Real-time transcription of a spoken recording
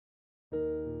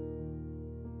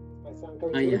sound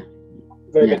coming Yeah.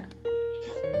 through? Very Yeah. good.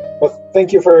 Well,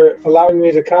 thank you for allowing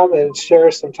me to come and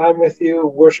share some time with you,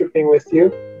 worshiping with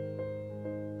you.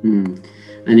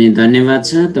 अनि धन्यवाद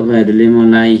छ तपाईहरूले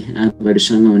मलाई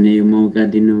तपाईँहरूसँग हुने यो मौका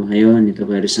दिनुभयो अनि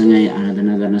तपाईँहरूसँगै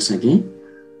आराधना गर्न सके.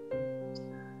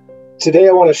 Today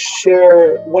I want to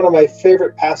share one of my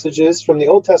favorite passages from the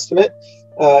Old Testament.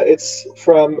 It's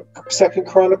from 2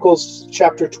 Chronicles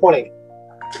chapter 20.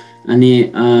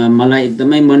 अनि मलाई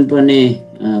एकदमै मनपर्ने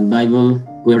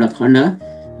बाइबलको एउटा खण्ड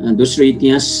दोस्रो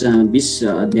इतिहास 20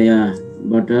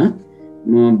 अध्यायबाट म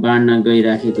बाँड्न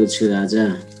गइराखेको छु आज.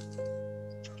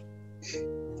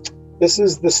 This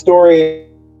is the story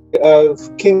of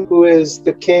King who is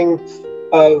the king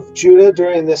of Judah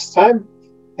during this time,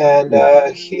 and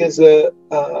he is a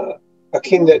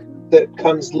king that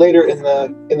comes later in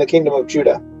the kingdom of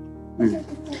Judah.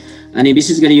 अनि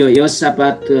विशेष गरी यो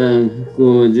यहोशापात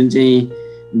को जुन चाहिँ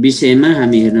विषयमा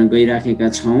हामी हेर्न गइराखेका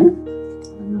छौं.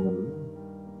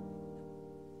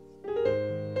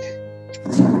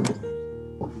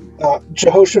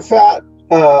 Jehoshaphat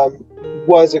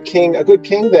was a good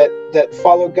king that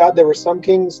followed God. There were some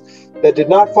kings that did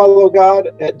not follow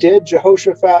God, that did.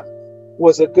 Jehoshaphat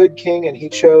was a good king, and he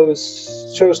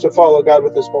chose to follow God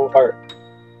with his whole heart.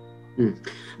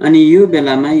 अनि यो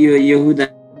बेलामा यो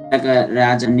यहुदाका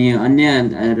राजा अनि अन्य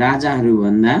राजाहरू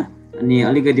भन्दा अनि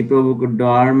अलिकति प्रभुको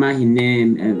डरमा हिँड्ने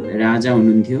राजा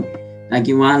हुनुहुन्थ्यो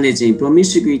ताकि उहाँले चाहिँ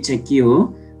परमेश्वरको इच्छा के हो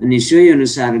अनि सोही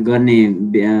अनुसार गर्ने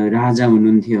राजा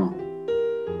हुनुहुन्थ्यो.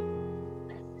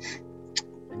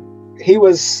 He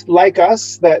was like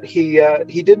us, that he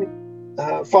didn't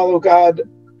follow God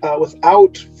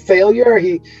without failure.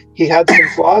 He had some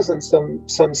flaws and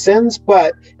some sins,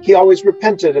 but he always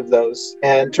repented of those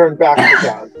and turned back to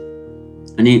God.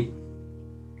 अनि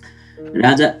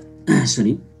राजा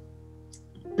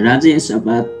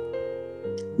यहोशापात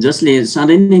जसले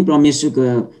सधैँ नै परमेश्वरको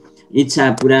इच्छा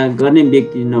पूरा गर्ने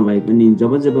व्यक्ति नभए पनि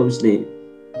जब उसले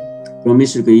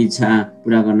परमेश्वरको इच्छा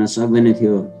पूरा गर्न सक्दैन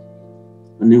थियो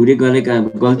अनि उले गरेका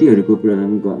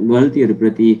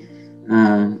गल्तीहरूप्रति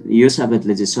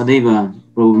यहोशापातले चाहिँ सदैव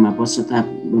प्रभुमा पश्चाताप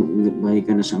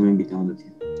भइकन समय बिताउँदथ्यो.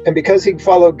 And because he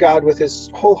followed God with his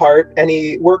whole heart and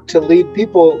he worked to lead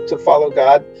people to follow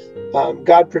God,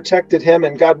 God protected him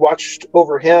and God watched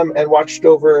over him and watched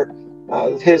over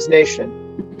his nation.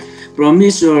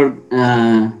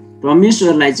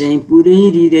 परमेश्वरलाई चाहिँ पुरै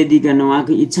हृदयदेखि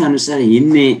उहाँको इच्छा अनुसार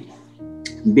हिँड्ने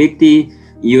व्यक्ति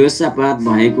यहोशापात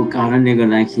भएको कारणले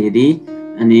गर्दाखेरि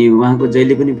अनि उहाँको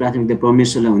जहिले पनि प्राथमिकता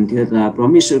परमेश्वरलाई हुन्थ्यो र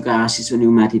परमेश्वरको आशीष पनि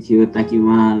उमाथि थियो ताकि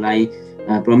उहाँलाई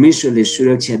परमेश्वरले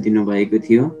सुरक्षा दिनुभएको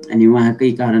थियो अनि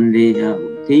उहाँकै कारणले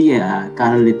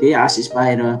त्यही आशीष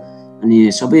पाएर अनि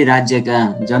सबै राज्यका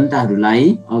जनताहरूलाई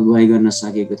अगुवाई गर्न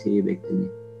सकेको थियो यो व्यक्तिले.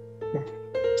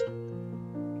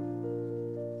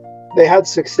 They had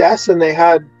success and they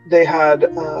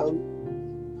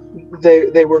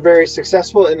were very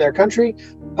successful in their country,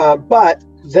 but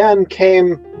then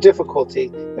came difficulty,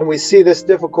 and we see this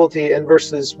difficulty in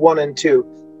verses 1 and 2.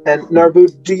 And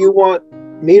Narbu, do you want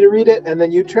me to read it and then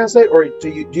you translate, or do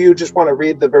you just want to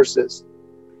read the verses?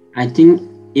 I think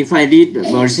if I read the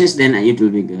verses, then it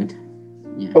will be good.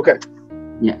 Yeah. Okay.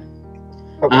 Yeah.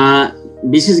 Okay.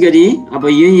 विशेष गरी अब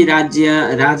यही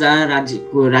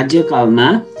राज्यको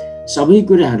राज्यकालमा सबै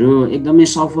कुराहरू एकदमै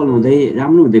सफल हुँदै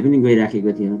राम्रो हुँदै पनि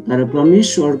गइराखेको थियो तर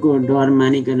परमेश्वरको डर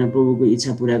मानिकन प्रभुको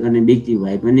इच्छा पूरा गर्ने व्यक्ति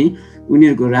भए पनि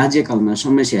उनीहरूको राज्यकालमा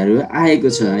समस्याहरू आएको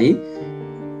छ है.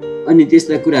 अनि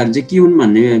त्यस्ता कुराहरू चाहिँ के हुन्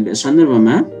भन्ने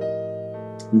सन्दर्भमा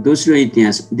दोस्रो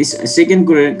इतिहास this second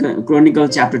chronicle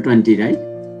chapter 20 right.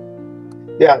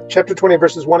 Yeah, chapter 20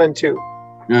 verses 1 and 2.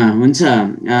 हुन्छ.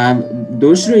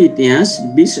 दोस्रो इतिहास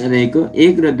 20 अध्यायको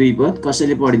 1 र 2 पद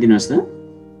कसैले पढिदिनुहोस् त.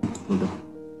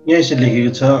 यसो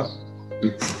लेखेको छ,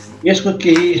 यसको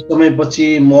केही समयपछि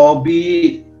मोआबी,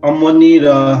 अम्मोनी र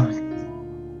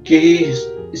केही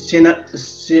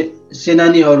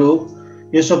सेनानीहरू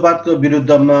यहोशापातको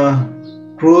विरुद्धमा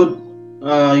क्रोध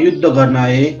युद्ध गर्न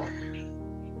आए.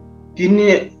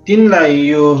 तिनलाई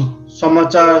यो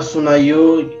समाचार सुनाइयो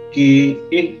कि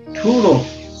एक ठुलो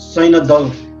सैन्य दल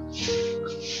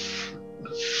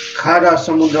खारा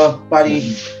समुद्र पारी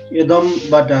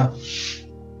एदमबाट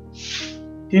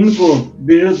तिनको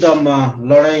विरुद्धमा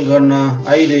लडाईं गर्न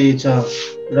आइरहेछ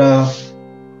र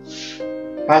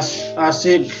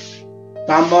आशेक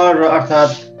तामर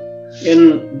अर्थात् एन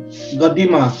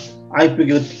गद्दीमा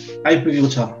आइपुगेको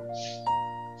छ.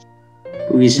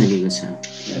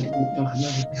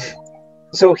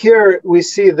 So here we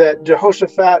see that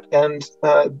Jehoshaphat and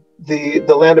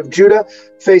the land of Judah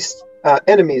faced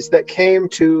enemies that came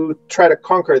to try to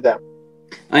conquer them.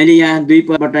 अहिले यहाँ दुई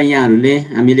पल्ट यहाँहरूले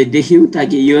हामीले देख्यौं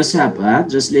ताकि योसापात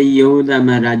जसले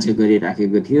यहुदामा राज्य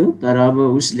गरिराखेको थियो तर अब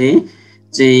उसले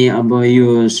चाहिँ अब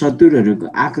यो शत्रुहरूको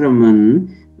आक्रमण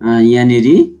यहाँनिर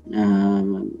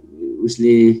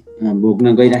उसले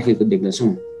भोग्न गइराखेको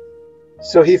देख्दछौं.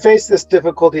 So he faced this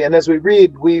difficulty, and as we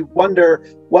read, we wonder,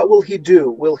 what will he do?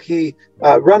 Will he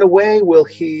run away? Will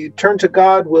he turn to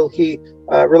God? Will he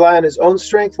rely on his own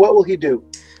strength? What will he do?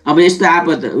 अब यस्तो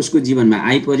आपद उसको जीवनमा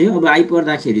आइपर्यो. अब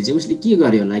आइपर्दाखेरि चाहिँ उसले के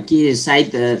गर्यो होला? कि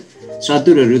सायद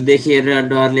शत्रुहरू देखेर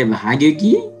डरले भाग्यो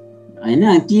कि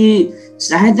हैन, कि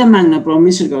सहायता माग्न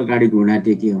परमेश्वरको अगाडि घुँडा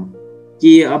टेक्यो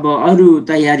कि अब अरू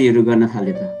तयारीहरू गर्न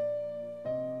थाल्यो त?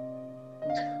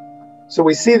 So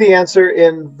we see the answer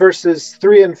in verses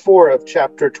 3 and 4 of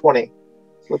chapter 20.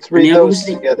 Let's read those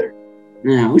together.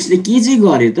 उसले के चाहिँ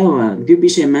गर्यो त? त्यो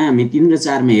विषयमा हामी 3 र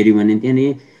 4 मा हेर्यौं भने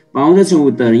त्यहाँ पाउँदछौं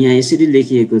उत्तर. यहाँ यसरी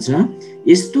लेखिएको छ,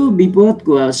 यस्तो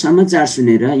विपदको समाचार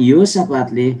सुनेर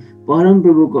योसापातले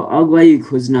परमप्रभुको अगुवाई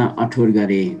खोज्न अठोर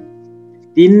गरे.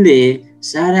 तिनले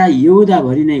सारा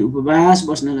यहुदाभरि नै उपवास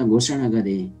बस्नलाई घोषणा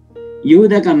गरे.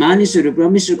 यहुदाका मानिसहरू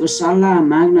परमेश्वरको सल्लाह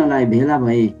माग्नलाई भेला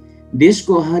भए.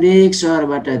 देशको हरेक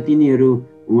शहरबाट तिनीहरू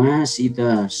उहाँसित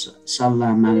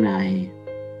सल्लाह माग्न आए.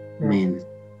 Amen.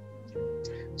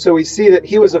 So we see that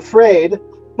he was afraid,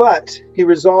 but he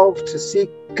resolved to seek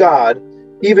God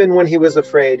even when he was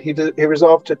afraid. He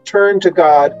resolved to turn to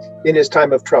God in his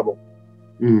time of trouble.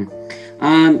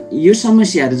 यो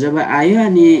समस्याहरू जब आयो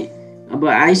अनि अब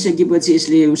आइसकेपछि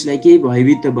यसले उसलाई केही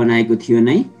भयभीत बनाएको थियो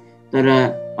नै, तर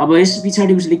अब यस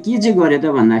पछाडि उसले के चाहिँ गर्यो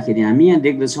त भन्दाखेरि हामी यहाँ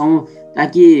देख्दछौं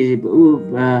ताकि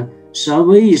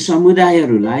सबै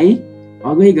समुदायहरूलाई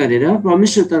अगुवाई गरेर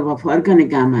परमेश्वरतर्फ फर्कने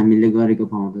काम हामीले गरेको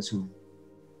पाउँदछौं.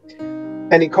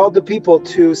 And he called the people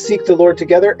to seek the Lord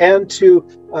together, and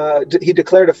he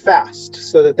declared a fast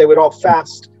so that they would all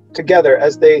fast together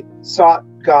as they sought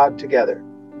God together.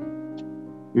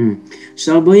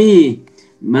 सबै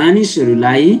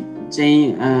मानिसहरूलाई चाहिँ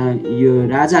यो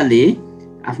राजाले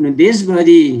आफ्नो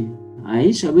देशभरि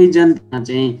है सबै जनता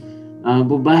चाहिँ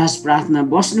उपवास प्रार्थना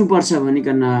बस्नुपर्छ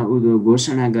भनिकन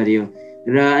घोषणा गर्यो.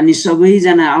 र अनि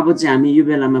सबैजना अब चाहिँ हामी यो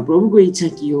बेलामा प्रभुको इच्छा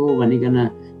के हो भनिकन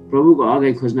प्रभुको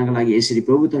अगाडि खोज्नका लागि यसरी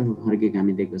प्रभुतर्फ फर्केको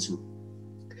हामी देख्दछौं.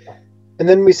 And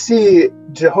then we see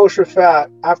Jehoshaphat,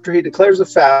 after he declares a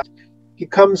fast, he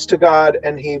comes to God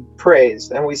and he prays.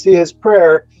 And we see his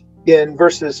prayer in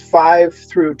verses 5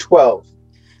 through 12.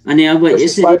 अनि अब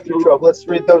यसरी let's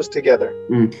read those together.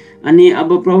 अनि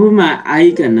अब प्रभुमा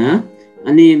आइकन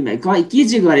अनि के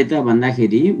चाहिँ गरे त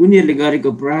भन्दाखेरि उनीहरूले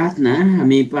गरेको प्रार्थना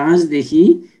हामी 5 देखि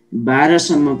 12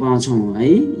 सम्म पाउँछौं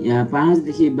है. यहाँ 5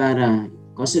 देखि 12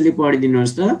 कसैले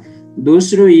पढिदिनुहोस् त.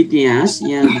 दोस्रो इतिहास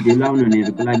यहाँ ढिलाउनु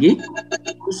हुनेहरुको लागि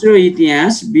दोस्रो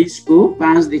इतिहास 20 को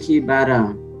 5 देखि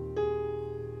 12.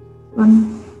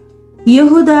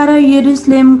 यहुदा र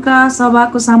यरुशलेमका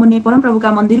सभाको सामुन्ने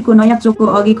परमप्रभुका मन्दिरको नयाँ चोकको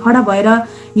अघि खडा भएर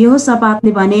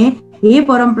यहोशापातले भने, हे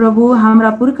परमप्रभु, हाम्रा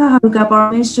पुर्खाहरूका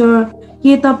परमेश्वर,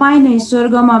 के तपाईँ नै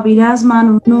स्वर्गमा विराजमान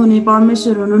हुनुहुने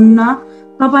परमेश्वर हुनुहुन्न?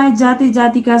 तपाईँ जाति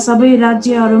जातिका सबै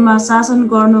राज्यहरूमा शासन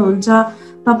गर्नुहुन्छ.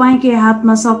 तपाईँकै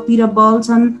हातमा शक्ति र बल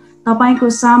छन्. तपाईँको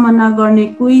सामना गर्ने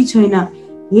कोही छैन.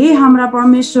 हे हाम्रा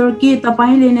परमेश्वर, के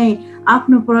तपाईँले नै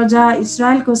आफ्नो प्रजा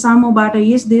इस्राएलको सामुबाट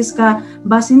यस देशका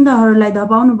बासिन्दाहरूलाई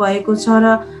धपाउनु भएको छ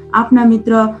र आफ्ना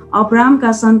मित्र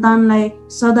अब्रामका सन्तानलाई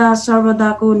सदा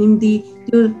सर्वदाको निम्ति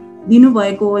त्यो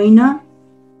दिनुभएको होइन?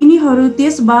 तिनीहरू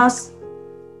त्यसमा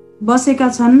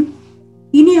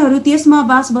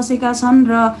बास बसेका छन्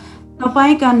र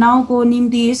तपाईका नाउँको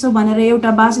निम्ति यसो भनेर एउटा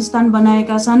वासस्थान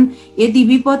बनाएका छन्. यदि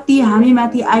विपत्ति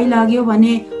हामीमाथि आइलाग्यो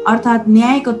भने, अर्थात्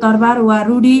न्यायको तरबार वा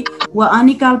रूढी वा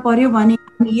अनिकाल पर्यो भने,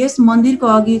 हामी यस मन्दिरको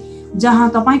अघि जहाँ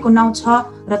तपाईको नाउँ छ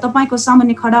र तपाईको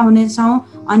सामुन्ने खडा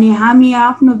हुनेछौँ अनि हामी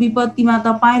आफ्नो विपत्तिमा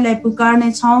तपाईलाई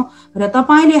पुकार्ने छौँ र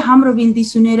तपाईले हाम्रो बिन्ती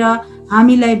सुनेर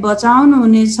हामीलाई बचाउनु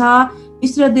हुनेछ.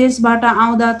 मिस्र देशबाट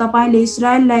आउँदा तपाईले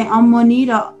इस्राएललाई अम्मोनी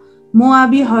र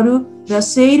मोआबीहरू र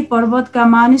सेयर पर्वतका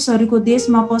मानिसहरूको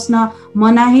देशमा पस्न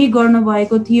मनाही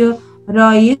गर्नुभएको थियो र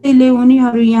यसैले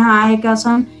उनीहरू यहाँ आएका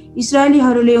छन्.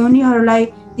 इस्राएलीहरूले उनीहरूलाई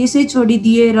त्यसै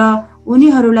छोडिदिए र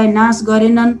उनीहरूलाई नाश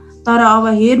गरेनन्. तर अब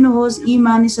हेर्नुहोस्, यी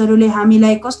मानिसहरूले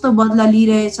हामीलाई कस्तो बदला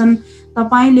लिइरहेछन्.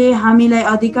 तपाईले हामीलाई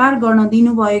अधिकार गर्न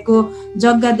दिनुभएको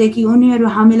जग्गादेखि उनीहरू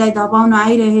हामीलाई धपाउन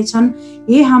आइरहेछन्.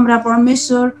 हे हाम्रा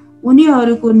परमेश्वर,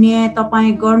 उनीहरूको न्याय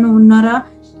तपाईँ गर्नुहुन्न र?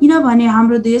 किनभने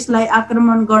हाम्रो देशलाई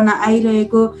आक्रमण गर्न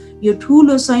आइरहेको यो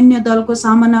ठूलो सैन्य दलको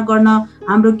सामना गर्न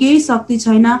हाम्रो केही शक्ति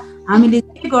छैन. हामीले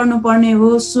के गर्नुपर्ने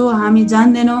हो सो हामी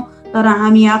जान्दैनौँ, तर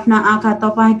हामी आफ्ना आँखा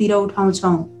तपाईतिर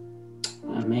उठाउँछौँ.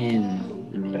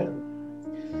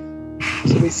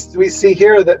 So we see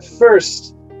here that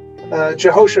first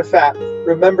Jehoshaphat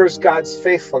remembers God's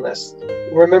faithfulness,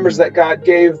 remembers that God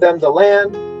gave them the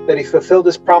land, that he fulfilled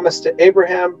his promise to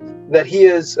Abraham, that he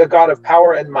is a God of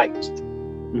power and might.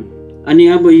 अनि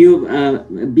अब यो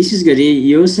विशेष गरी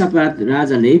यहोशापात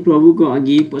राजाले प्रभुको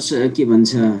अघि के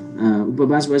भन्छ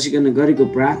उपवास बसिकन गरेको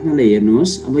प्रार्थनालाई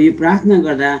हेर्नुहोस्। अब यो प्रार्थना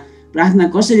गर्दा प्रार्थना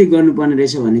कसरी गर्नुपर्ने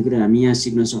रहेछ भन्ने कुरा हामी यहाँ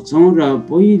सिक्न सक्छौँ। र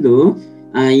पहिलो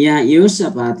यहाँ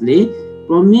यहोशापातले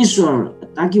परमेश्वर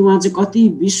ताकि उहाँ चाहिँ कति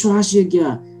विश्वासयोग्य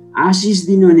आशिष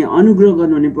दिनुहुने अनुग्रह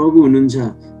गर्नुहुने प्रभु हुनुहुन्छ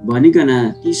भनिकन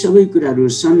ती सबै कुराहरू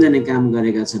सम्झने काम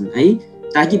गरेका छन् है।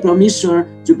 ताकि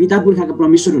परमेश्वर जो पिता पुर्खाका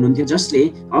परमेश्वर हुनुहुन्थ्यो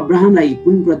जसले अब्राहमलाई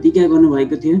कुन प्रतिज्ञा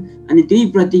गर्नुभएको थियो अनि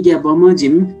त्यही प्रतिज्ञा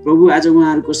बमोजिम प्रभु आज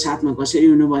उहाँहरूको साथमा कसरी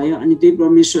हुनुभयो अनि त्यही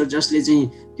परमेश्वर जसले चाहिँ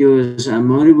त्यो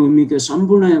मरुभूमिको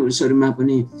सम्पूर्ण स्वरूपमा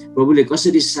पनि प्रभुले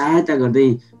कसरी सहायता गर्दै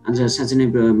आज साँच्चै नै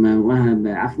उहाँ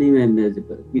आफ्नै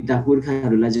पिता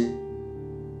पुर्खाहरूलाई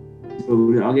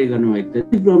प्रभुले अघि गर्नुभएको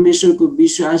थियो। परमेश्वरको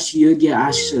विश्वासयोग्य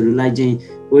आशिषहरूलाई चाहिँ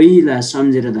पहिला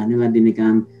सम्झेर धन्यवाद दिने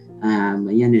काम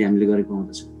यहाँनिर हामीले गरेको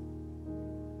पाउँदछौँ।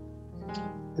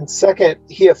 And second,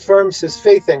 he affirms his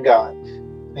faith in God.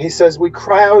 He says, we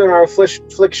cry out in our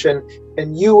affliction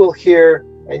and you will hear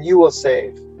and you will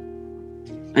save.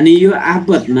 अनि यो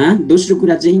आपतमा दोस्रो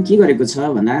कुरा चाहिँ के गरेको छ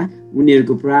भन्दा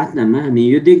उनीहरूको प्रार्थनामा हामी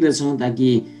यो देख्दछौँ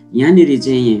ताकि यहाँनिर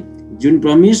चाहिँ जुन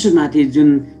परमेश्वरमाथि जुन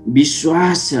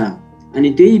विश्वास छ अनि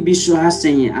त्यही विश्वास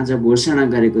चाहिँ आज घोषणा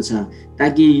गरेको छ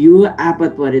ताकि यो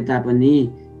आपत परे तापनि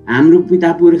हाम्रो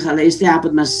पिता पुर्खालाई यस्तै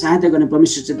आपतमा सहायता गर्ने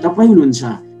परमेश्वर चाहिँ तपाईँ हुनुहुन्छ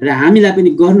र हामीलाई पनि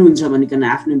गर्नुहुन्छ भनिकन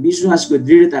आफ्नो विश्वासको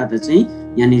दृढता चाहिँ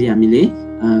यहाँनिर हामीले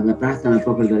प्रार्थनामा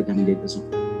प्रकट गरेका हामी देख्दछौँ।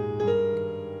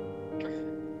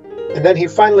 And then he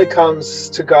finally comes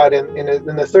to God in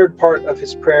the third part of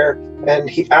his prayer, and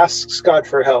he asks God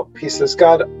for help. He says,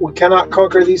 God, we cannot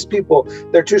conquer these people.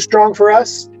 They're too strong for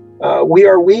us. We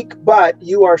are weak, but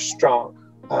you are strong.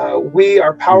 We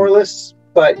are powerless,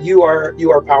 but you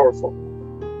are powerful.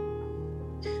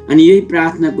 अनि यही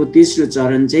प्रार्थनाको तेस्रो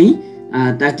चरण चाहिँ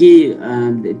ताकि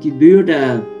ती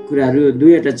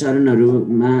दुईवटा चरणहरू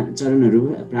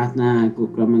प्रार्थनाको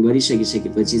क्रममा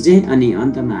गरिसकेपछि चाहिँ अनि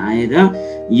अन्तमा आएर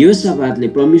यहोशापातले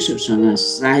परमेश्वरसँग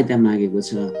सहायता मागेको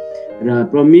छ र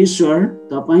परमेश्वर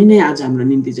तपाईँ नै आज हाम्रो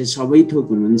निम्ति चाहिँ सबै थोक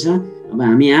हुनुहुन्छ। अब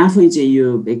हामी आफै चाहिँ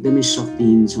यो एकदमै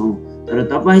शक्तिहीन छौँ तर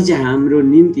तपाईँ चाहिँ हाम्रो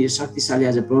निम्ति शक्तिशाली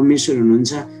आज परमेश्वर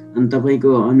हुनुहुन्छ अनि तपाईको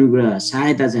अनुग्रह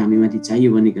सहायता चाहिँ हामीमाथि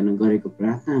चाहियो भनिकन गरेको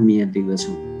प्रार्थना हामी यहाँ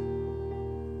देख्दछौँ।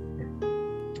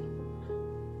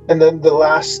 And then the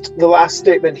last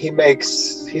statement he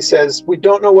makes, he says, we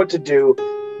don't know what to do,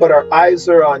 but our eyes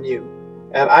are on you.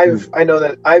 And I know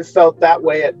that I've felt that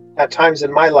way at times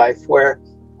in my life where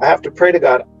I have to pray to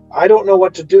God, I don't know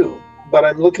what to do, but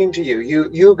I'm looking to you.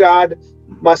 You God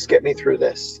must get me through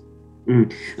this.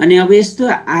 अनि अब यस्तो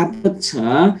आपत छ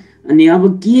अनि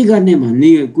अब के गर्ने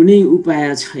भन्ने कुनै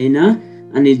उपाय छैन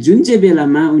अनि जुन चाहिँ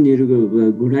बेलामा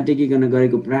उनीहरुको घुँडा टेकिकन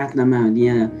गरेको प्रार्थनामा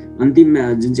यहाँ अन्तिम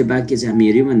जुन चाहिँ वाक्य चाहिँ हामी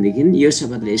हेर्यौं भनेदेखि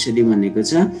यहोशापातले यसरी भनेको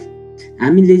छ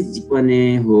हामीले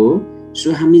पर्ने हो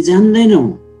सो हामी जान्दैनौं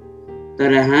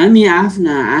तर हामी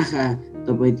आफ्ना आँखा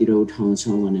तपाईतिर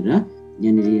उठाउँछौं भनेर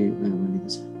यहाँनिर भनेको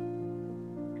छ।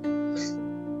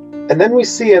 And then we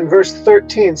see in verse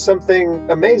 13 something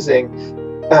amazing.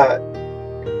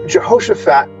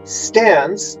 Jehoshaphat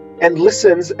stands and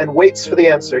listens and waits for the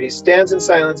answer. He stands in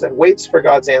silence and waits for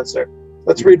God's answer.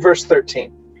 Let's read verse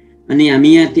 13. अनि हामी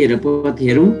यहाँ 13 पद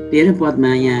हेरौं। 13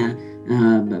 पदमा यहाँ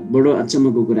बडो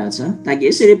अचम्मको कुरा छ ताकि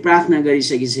यसरी प्रार्थना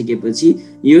गरिसकेपछि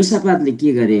यहोशापातले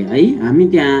के गरे है हामी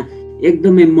त्यहाँ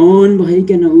एकदमै मौन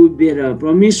भइकन उभिएर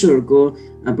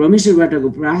परमेश्वरबाटको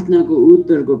प्रार्थनाको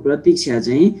उत्तरको प्रतीक्षा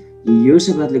चाहिँ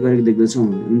यहोशापातले गरेको देख्दछौं।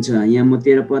 हुन्छ यहाँ म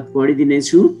 13 पद पढिदिने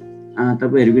छु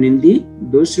तपाईहरुको निम्ति।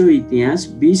 दोस्रो इतिहास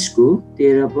 20 को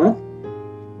 13 पद।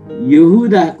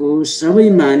 यहुदाको सबै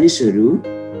मानिसहरू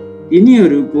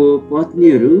तिनीहरूको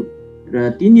पत्नीहरू र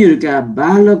तिनीहरूका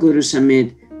बालकहरू समेत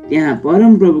त्यहाँ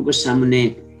परम प्रभुको सामुन्ने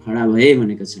खडा भए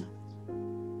भनेको छ।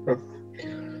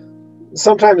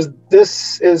 Sometimes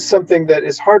this is something that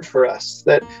is hard for us,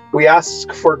 that we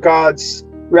ask for God's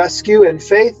rescue in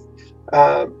faith,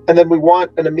 and then we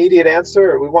want an immediate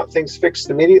answer or we want things fixed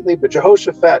immediately. But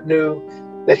Jehoshaphat knew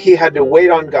that he had to wait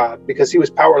on God because he was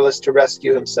powerless to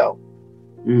rescue himself.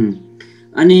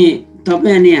 अनि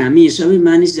तपाई अनि हामी सबै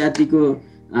मानिस जातिको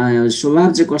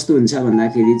स्वभाव चाहिँ कस्तो हुन्छ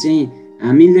भन्दाखेरि चाहिँ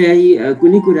हामीलाई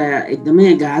कुनै कुरा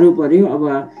एकदमै गाह्रो पर्यो अब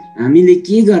हामीले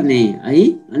के गर्ने है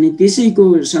अनि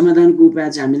त्यसैको समाधानको उपाय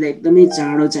चाहिँ हामीलाई एकदमै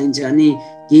चाँडो चाहिन्छ अनि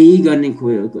केही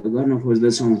गर्न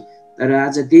खोज्दछौं तर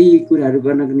आज त्यही कुराहरू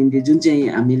गर्नको निम्ति जुन चाहिँ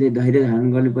हामीले धैर्य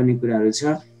धारण गर्नुपर्ने कुराहरू छ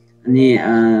अनि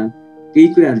त्यही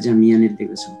कुराहरू चाहिँ हामी यहाँनिर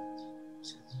देख्दछौँ।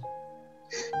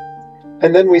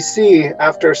 And then we see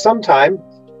after some time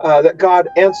that God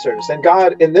answers, and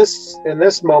God in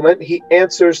this moment he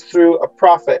answers through a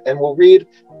prophet, and we'll read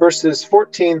verses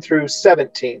 14 through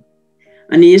 17.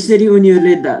 अनि यसरी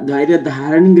उनीहरूले धैर्य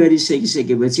धारण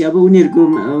गरिसकिसकेपछि अब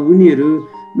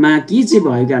उनीहरूमा के चाहिँ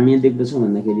भएको हामी देख्दछौँ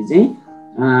भन्दाखेरि चाहिँ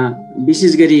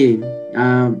विशेष गरी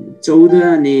 14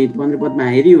 अनि 15 पदमा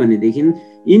हेऱ्यौँ भनेदेखि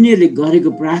यिनीहरूले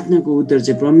गरेको प्रार्थनाको उत्तर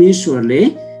चाहिँ परमेश्वरले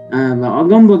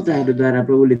अगमवक्ताहरूद्वारा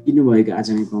प्रभुले दिनुभएको आज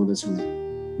हामी पाउँदछौँ।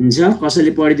 हुन्छ,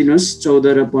 कसैले पढिदिनुहोस्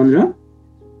 14 र 15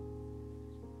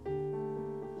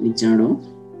 अलिक चाँडो।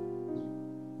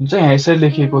 हुन्छ, यहाँ यसरी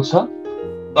लेखिएको छ,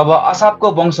 तब आसापको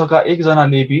वंशका एकजना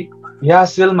लेवी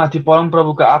यासेलमाथि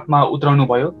परमप्रभुको आत्मा उत्रनु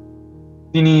भयो।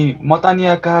 तिनी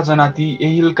मतानियाका जनाती,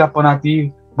 एहिलका पनाती,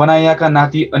 बनायाका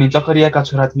नाति अनि जकरियाका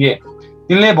छोरा थिए।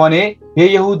 तिनले भने, हे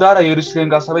यहुदा र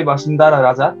यरुशलेमका सबै बासिन्दा र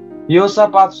राजा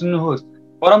यहोशापात, सुन्नुहोस्,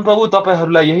 परमप्रभु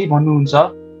तपाईहरूलाई यही भन्नुहुन्छ,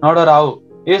 नडराओ,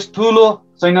 यस ठुलो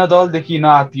सैन्य दलदेखि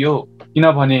नआतियो,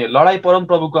 किनभने लडाई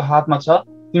परमप्रभुको हातमा छ,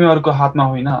 तिमीहरूको हातमा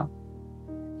होइन।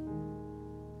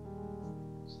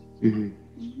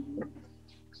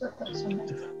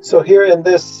 So here in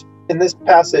this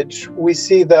passage we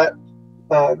see that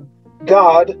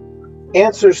God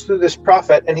answers through this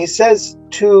prophet, and he says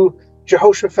to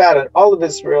Jehoshaphat and all of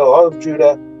Israel, all of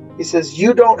Judah, he says,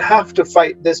 you don't have to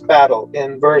fight this battle.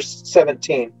 In verse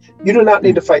 17, you do not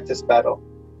need to fight this battle.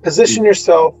 Position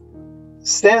yourself,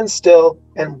 stand still,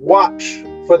 and watch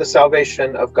for the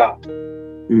salvation of God.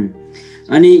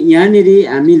 अनि यहाँनिर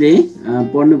हामीले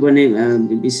पढ्नुपर्ने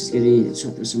विशेष गरी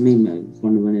 17 सम्मै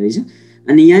पढ्नुपर्ने रहेछ।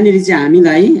 अनि यहाँनिर चाहिँ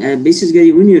हामीलाई विशेष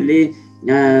गरी उनीहरूले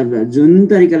जुन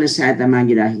तरिकाले सहायता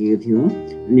मागिराखेको थियो,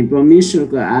 अनि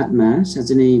परमेश्वरको आत्मा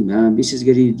साँच्चै नै विशेष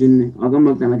गरी जुन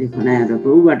अगमवक्तामाथि खनाएर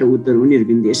प्रभुबाट उत्तर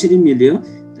उनीहरूको निम्ति यसरी मिल्यो,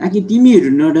 ताकि तिमीहरू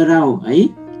नडराओ है,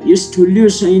 यस ठुलो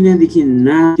सैन्यदेखि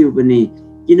नआत्यो पनि,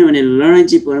 किनभने लडाईँ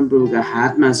चाहिँ परमप्रभुको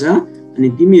हातमा छ अनि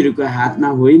तिमीहरूको हातमा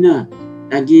होइन,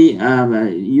 ताकि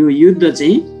यो युद्ध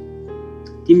चाहिँ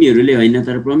तिमीहरूले होइन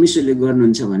तर परमेश्वरले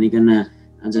गर्नुहुन्छ भनिकन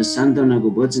आज सान्त्वनाको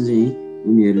वचन चाहिँ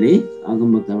उनीहरूले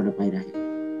अगमवक्ताबाट पाइराखे।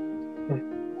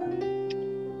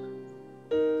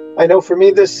 I know for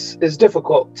me this is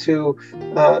difficult to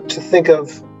think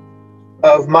of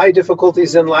my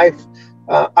difficulties in life.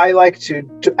 I like to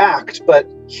act, but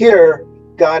here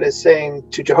God is saying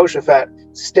to Jehoshaphat,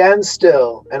 stand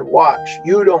still and watch.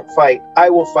 You don't fight. I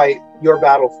will fight your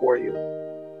battle for you.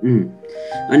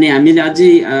 अनि हामीले अझै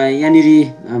यहाँनिर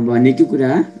भनेको कुरा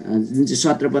जुन चाहिँ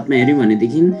 17 पदमा हेर्यौँ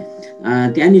भनेदेखि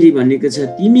त्यहाँनिर भनेको छ,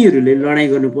 तिमीहरूले लडाईँ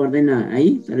गर्नु पर्दैन है,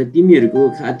 तर तिमीहरूको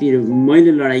खातिर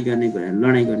मैले लडाईँ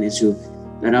गर्नेछु।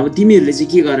 तर अब तिमीहरूले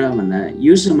चाहिँ के गर भन्दा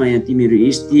यो समय तिमीहरू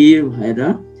स्थिर भएर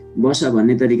बस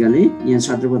भन्ने तरिकाले यहाँ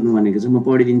 17 पदमा भनेको छ। म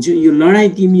पढिदिन्छु। यो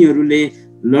लडाईँ तिमीहरूले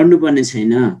लड्नुपर्ने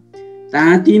छैन,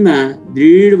 तातीमा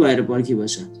दृढ भएर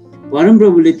पर्खिबस।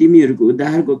 परमप्रभुले तिमीहरूको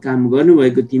उद्धारको काम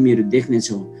गर्नुभएको तिमीहरू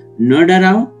देख्नेछौ।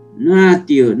 नडराओ,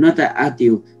 नआत्तियो, न त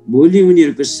आत्तियो। भोलि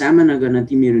उनीहरूको सामना गर्न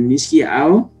तिमीहरू निस्कि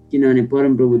आओ, किनभने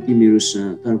परमप्रभु तिमीहरू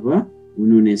तर्फ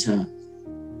हुनुहुनेछ।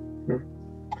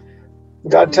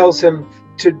 God tells him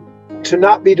to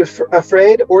not be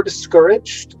afraid or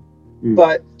discouraged,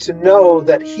 but to know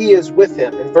that he is with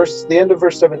him. In the end of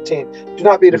verse 17, do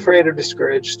not be afraid or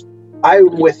discouraged. I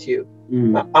am with you.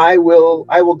 I will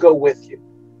go with you.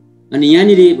 अनि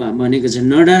यहाँनिर भनेको छ,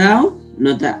 नडराओ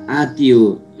न त आत्तियो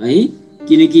है,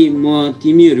 किनकि म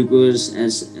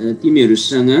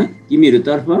तिमीहरूसँग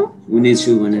तिमीहरूतर्फ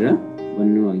हुनेछु भनेर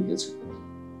भन्नुभएको छ।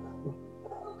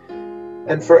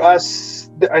 And for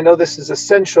us, I know this is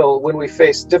essential when we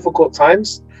face difficult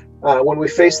times, when we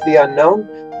face the unknown,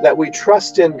 that we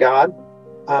trust in God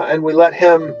and we let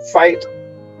him fight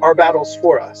our battles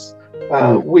for us.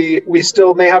 We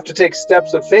still may have to take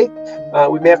steps of faith,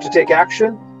 we may have to take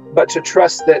action, but to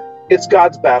trust that it's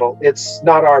God's battle, it's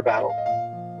not our battle.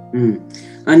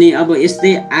 अनि अब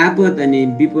यस्तै आपद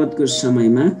अनि विपदको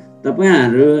समयमा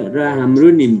तपाईहरु र हाम्रो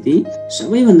निम्ति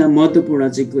सबैभन्दा महत्त्वपूर्ण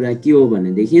चाहिँ कुरा के हो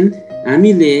भनेदेखि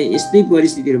हामीले यस्तै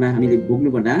परिस्थितिहरुमा हामीले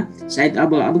भोग्नु पर्दा सायद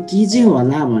अब के चाहिँ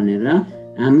होला भनेर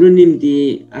हाम्रो निम्ति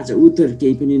आज उत्तर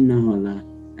केही पनि नहोला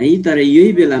है, तर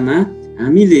यही बेलामा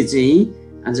हामीले चाहिँ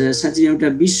आज साच्चै एउटा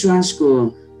विश्वासको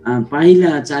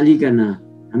पाइला चालिकन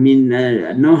हामी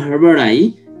नहडबडाई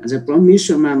आज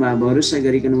परमेश्वरमा भरोसा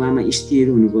गरिकन उहाँमा स्थिर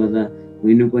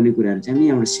हुनुपर्ने कुराहरु चाहिँ हामी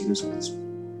यहाँबाट सिक्न सक्छौं।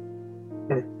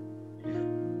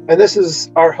 And this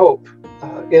is our hope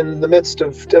in the midst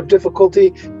of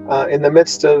difficulty, in the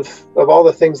midst of all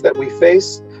the things that we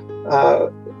face.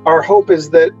 Our hope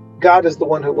is that God is the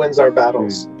one who wins our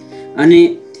battles.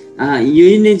 अनि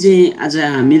यही नै चाहिँ आज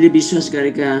हामीले विश्वास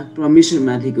गरेका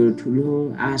परमेश्वरमाथिको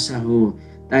ठुलो आशा हो,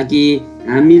 ताकि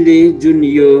हामीले जुन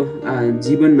यो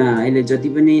जीवनमा अहिले जति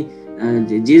पनि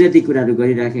जे जति कुराहरू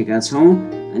गरिराखेका छौँ,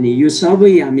 अनि यो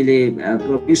सबै हामीले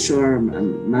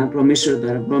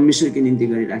परमेश्वरद्वारा परमेश्वरको निम्ति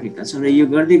गरिराखेका छौँ, र यो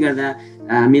गर्दै गर्दा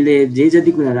हामीले जे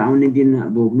जति कुराहरू आउने दिन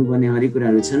भोग्नुपर्ने हरेक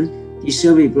कुराहरू छन्, ती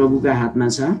सबै प्रभुका हातमा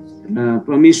छ, र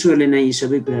परमेश्वरले नै यी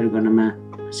सबै कुराहरू गर्नमा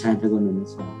सहायता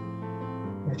गर्नुहुन्छ।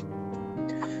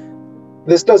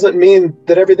 This doesn't mean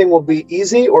that everything will be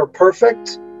easy or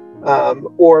perfect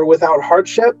or without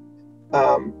hardship.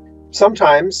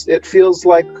 Sometimes it feels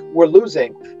like we're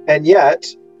losing, and yet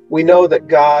we know that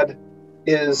God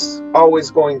is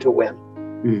always going to win.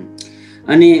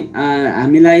 अनि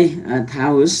हामीलाई थाहा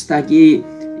होस्, ताकि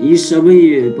यी सबै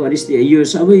परिस्थिति, यो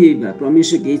सबै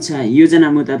परमेश्वरको इच्छा योजना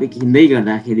मुताबिक हिँड्दै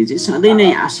गर्दाखेरि चाहिँ सधैँ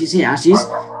नै आशिषै आशिष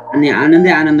अनि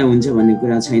आनन्दै आनन्द हुन्छ भन्ने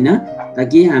कुरा छैन,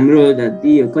 ताकि हाम्रो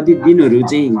ती कति दिनहरू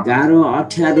चाहिँ गाह्रो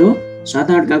अप्ठ्यारो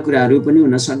सतावटका कुराहरू पनि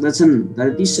हुन सक्दछन्,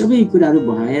 तर ती सबै कुराहरू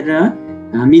भएर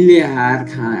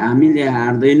हामीले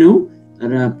हार्दैनौँ,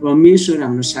 तर परमेश्वर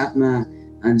हाम्रो साथमा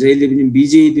जहिले पनि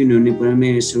विजयी दिनुहुने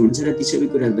परमेश्वर हुन्छ, र ती सबै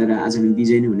कुराद्वारा आज हामी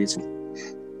विजयी नै हुनेछौँ।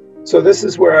 So this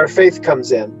is where our faith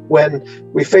comes in. When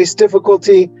we face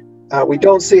difficulty, we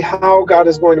don't see how God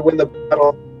is going to win the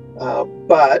battle,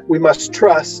 but we must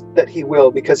trust that He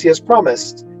will, because He has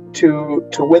promised to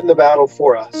win the battle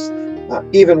for us,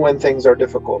 even when things are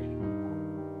difficult.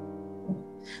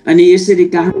 अनि यसरी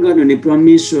काम गर्नुहुने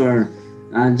परमेश्वर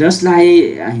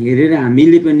जसलाई हेरेर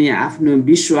हामीले पनि आफ्नो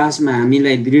विश्वासमा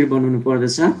हामीलाई दृढ बनाउनु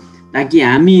पर्दछ, ताकि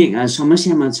हामी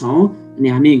समस्यामा छौँ अनि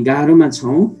हामी गाह्रोमा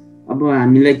छौँ, अब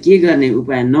हामीलाई के गर्ने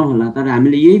उपाय नहोला, तर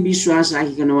हामीले यही विश्वास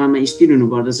राखिकन उहाँमा स्थिर हुनु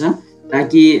पर्दछ,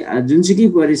 ताकि जुनसुकै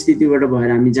परिस्थितिबाट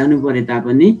भएर हामी जानु परे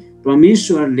तापनि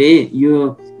परमेश्वरले यो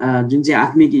जुन चाहिँ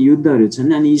आत्मिक युद्धहरू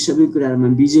छन् अनि यी सबै कुराहरूमा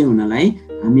विजय हुनलाई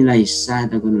हामीलाई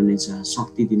सहायता गर्नुहुनेछ,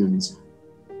 शक्ति दिनुहुनेछ।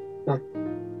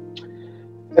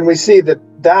 And we see that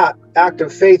act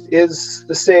of faith is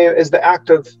the same as the act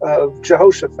of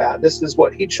Jehoshaphat. This is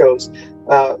what he chose.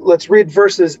 Let's read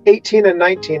verses 18 and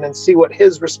 19 and see what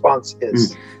his response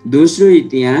is. दोस्रो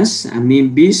इतिहास हामी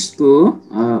 20 को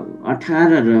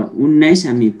 18 र 19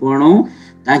 हामी पढौं,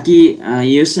 ताकि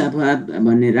यहोशाफात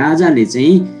भन्ने राजाले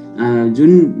चाहिँ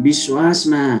जुन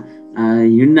विश्वासमा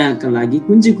हिँड्नका लागि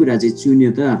कुन चाहिँ कुरा चाहिँ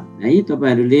चुन्यो त है,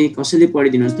 तपाईहरुले कसैले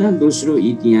पढिदिनुस् त दोस्रो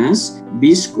इतिहास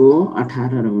 20 को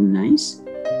 18 र 19।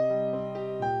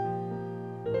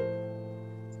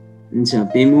 हुन्छ,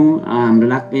 पेमु हाम्रो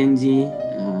लाकपेङजी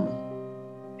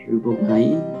रूपक भाइ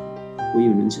कोही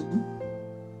हुनुहुन्छ त?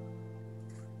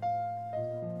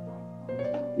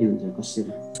 के हुन्छ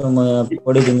कसरी म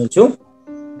पढिदिनु छु।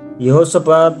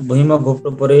 यहोशाफात भुइँमा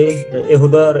घोप्टो परे र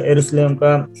यहुदा र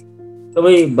यरुशलेमका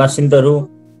सबै बासिन्दाहरू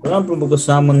परमप्रभुको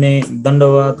सामुन्ने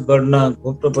दण्डवात गर्न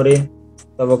घोप्टो परे।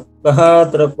 तब कहात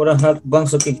र कोराहात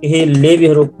वंशका केही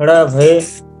लेवीहरू खडा भए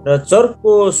र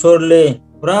चर्को स्वरले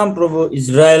परमप्रभु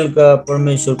इजरायलका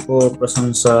परमेश्वरको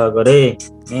प्रशंसा गरे।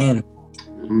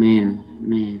 Amen.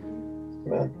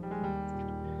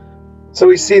 So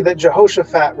we see that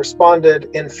Jehoshaphat responded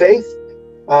in faith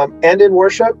and in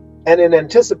worship and in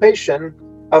anticipation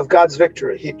of God's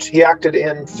victory. He acted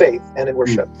in faith and in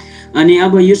worship. अनि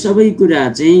अब यो सबै कुरा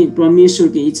चाहिँ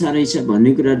परमेश्वरको इच्छा रहेछ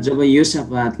भन्ने कुरा जब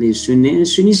यहोशाफातले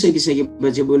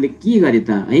सुनिसकेपछि बोले के गरे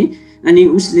त है, अनि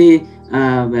उसले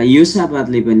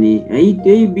यहोशाफातले पनि है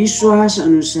त्यही विश्वास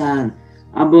अनुसार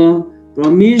अब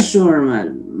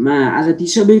परमेश्वरमा आज ती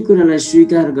सबै कुरालाई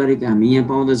स्वीकार गरेको हामी यहाँ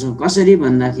पाउँदछौँ। कसरी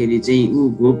भन्दाखेरि चाहिँ ऊ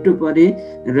घोप्टो परे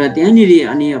र त्यहाँनिर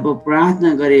अनि अब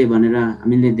प्रार्थना गरे भनेर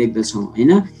हामीले देख्दछौँ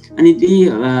हैन। अनि ती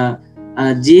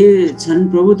जे छन्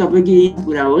प्रभु तपाईकै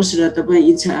पूरा होस् र तपाईँ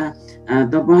इच्छा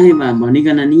तपाईँ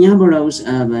भनिकन यहाँबाट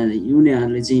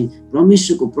उनीहरूले चाहिँ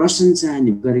परमेश्वरको प्रशंसा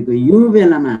गरेको यो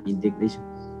बेलामा हामी देख्दैछौँ।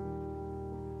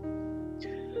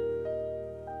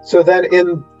 So then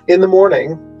in the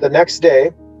morning, the next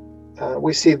day,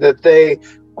 we see that they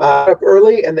up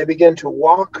early and they began to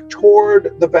walk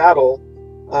toward the battle,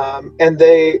 and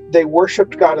they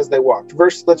worshipped God as they walked.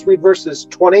 Let's read verses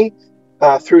 20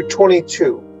 through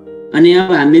 22. अनि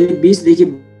अब हामीले 20 देखि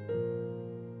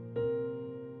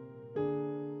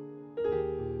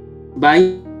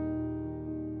 22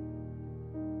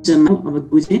 अब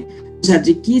बुझे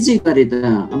साथै के चाहिँ गरे त,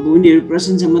 अब उनीहरू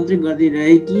प्रशंसा मात्रै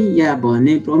गर्दिरहे कि या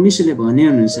भने परमेश्वरले भने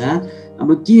अनुसार अब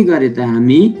के गरे त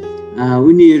हामी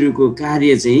उनीहरूको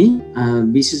कार्य चाहिँ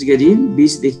विशेष गरी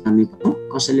 20 देखि हामी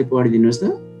कसैले पढिदिनुस् त।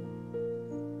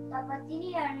 तब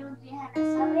तिनीहरू बिहान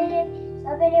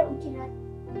सबेरै उठेर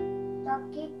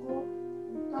तकेको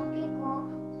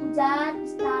उजाड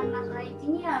स्थानमा गए।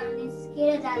 तिनीहरू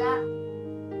निस्केर जाँदा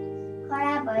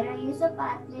खडा भएर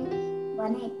यहोशापातले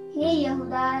भने, हे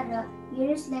यहुदा र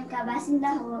यरुसलेमका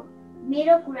बासिन्दा हो,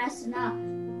 मेरो कुरा सुन।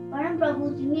 परमप्रभु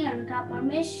तिमीहरूका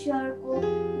परमेश्वरको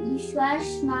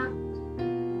विश्वासमा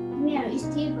तिमीहरू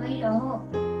स्थिर भइरहो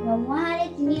र उहाँले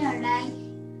तिमीहरूलाई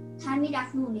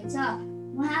थामिराख्नुहुनेछ।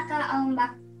 उहाँका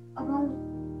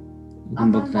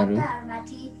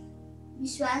अगमवक्ताहरूमाथि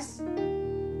विश्वास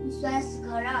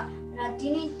गर र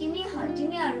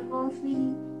तिमीहरूको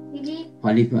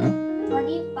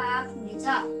फलिपाप हुनेछ।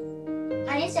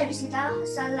 मानिसहरूसित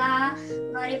सल्लाह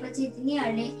गरेपछि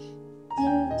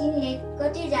तिनले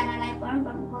कतिजनालाई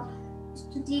परमप्रभुको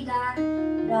स्तुतिगान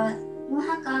र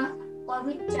उहाँका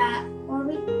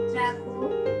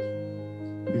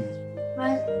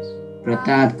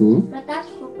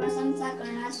प्रतापको प्रशंसा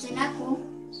गर्न सेनाको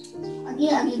अघि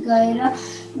गएर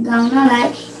गाउनलाई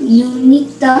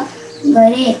नियुक्त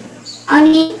गरे।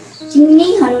 अनि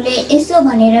तिनीहरूले यसो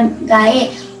भनेर गाए,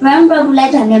 परमप्रभुलाई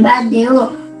धन्यवाद देऊ,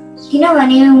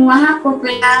 किनभने उहाँको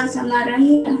प्रयासमा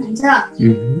रहिरहन्छ।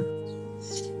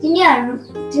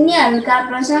 तिनीहरूका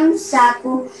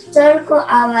प्रशंसाको चर्को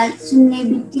आवाज सुन्ने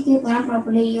बित्तिकै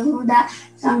परमप्रभुले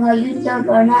यहुदासँग युद्ध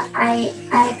गर्न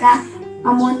आएका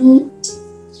अमोनी,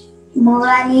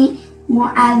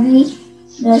 मोआबी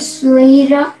र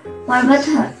सोइर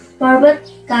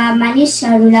पर्वतका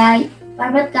मानिसहरूलाई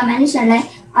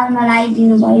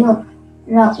अल्मलाइदिनुभयो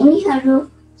र उनीहरू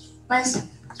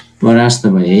परास्त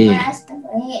भए।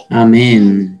 आमेन।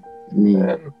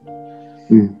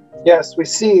 Yes, we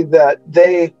see that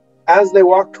as they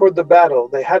walked toward the battle,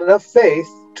 they had enough faith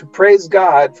to praise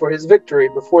God for his victory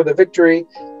before the victory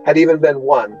had even been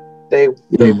won. They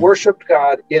worshipped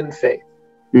God in faith.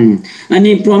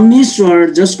 अनि परमेश्वर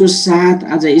जसको साथ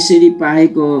आज यसरी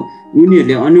पाएको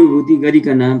उनीहरूले अनुभूति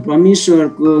गरिकन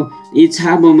परमेश्वरको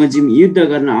इच्छा बमोजिम युद्ध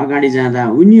गर्न अगाडि जाँदा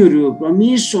उनीहरू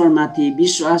परमेश्वरमाथि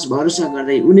विश्वास भरोसा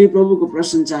गर्दै उनी प्रभुको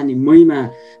प्रशंसा अनि महिमा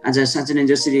आज साँच्चै नै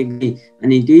जसरी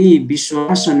अनि त्यही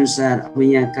विश्वास अनुसार अब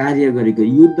यहाँ कार्य गरेको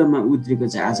युद्धमा उत्रेको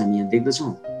चाहिँ आज हामी यहाँ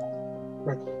देख्दछौँ।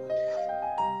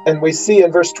 And we see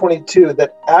in verse 22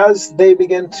 that as they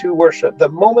began to worship, the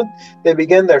moment they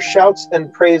began their shouts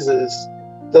and praises,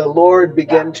 the Lord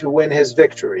began to win his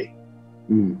victory.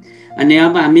 अनि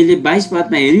अब हामीले 22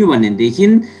 पदमा हेर्यौं भनेदेखि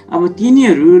अब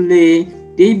तिनीहरूले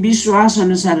त्यही विश्वास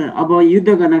अनुसार अब युद्ध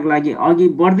गर्नको लागि अघि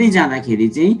बढ्दै जाँदाखेरि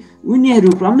चाहिँ उनीहरू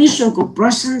परमेश्वरको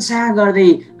प्रशंसा गर्दै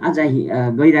आज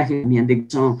गइराखेको हामी यहाँ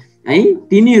देख्छौं है।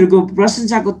 तिनीहरूको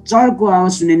प्रशंसाको चर्को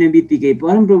आवाज सुनिने बित्तिकै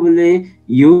परमप्रभुले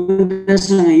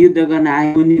योद्धासँग युद्ध गर्न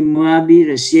आए उनी मोआबी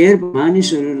र शेरपा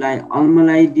मानिसहरूलाई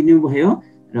अल्मलाइदिनु भयो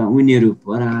र उनीहरू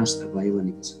परास्त भयो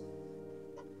भनेको छ।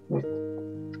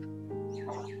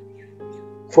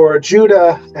 For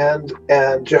Judah and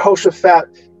Jehoshaphat,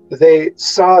 they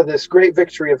saw this great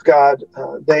victory of God.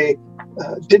 They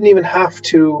didn't even have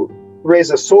to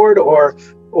raise a sword or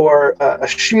a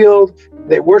shield.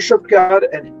 They worshipped God,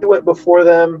 and he went before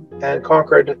them and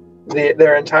conquered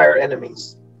their entire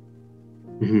enemies.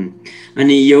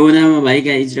 अनि यहुदामा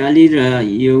भएका इजरायली र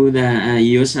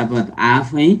यहोशापात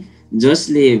आफै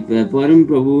जसले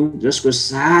परमप्रभु जसको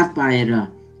साथ पाएर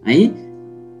है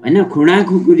हैन खुडा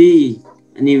खुकुरी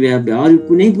अनि अरु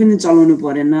कुनै पनि चलाउनु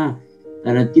परेन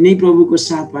तर तिनै प्रभुको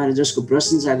साथ पाएर जसको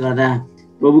प्रशंसा गर्दा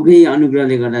प्रभुकै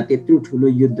अनुग्रहले गर्दा त्यत्रो ठुलो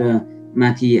युद्ध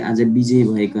माथि आज विजय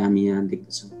भएको हामी यहाँ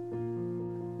देख्छौं।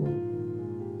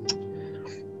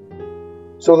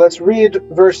 So let's read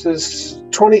verses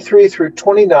 23 through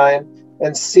 29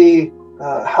 and see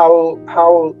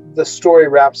how the story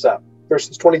wraps up.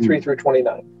 Verses 23 through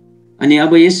 29. अनि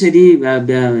अब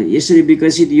यसरी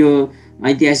विकसित यो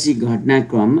ऐतिहासिक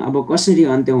घटनाक्रम अब कसरी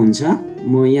अन्त्य हुन्छ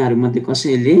म यहाँहरु मध्ये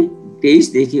कसैले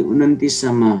 23 देखि 29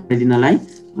 सम्म दिनलाई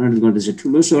अनुरोध गर्दछु।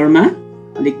 ठुलो स्वरमा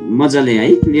अलिक मजाले है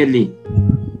क्लियरली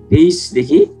 23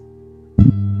 देखि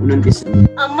 29 सम्म।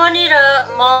 अमोनी र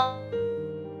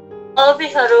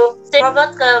मोआबीहरु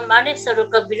पर्वतका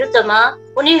मानिसहरुका विरुद्धमा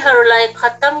उनीहरुलाई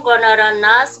खत्तम गर्न र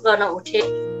नाश गर्न उठे।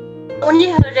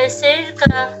 उनीहरुले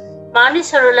सेरका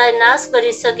मानिसहरुलाई नाश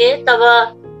गरिसके तब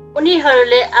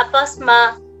उनीहरुले आपसमा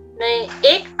नै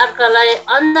एक अर्कालाई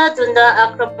अन्धाधुन्ध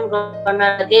आक्रमण गर्न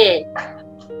लागे।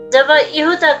 जब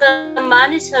यहुदाका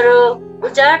मानिसहरु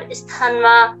उजाड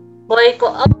स्थानमा भएको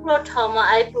अग्लो ठाउँमा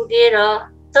आइपुगे र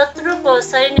शत्रुको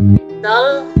सैनिक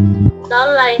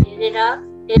दललाई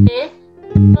हेरे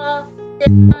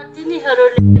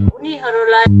तिनीहरूले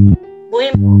उनीहरूलाई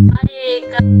भुइँमा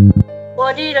मारिएका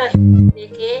परिरहेको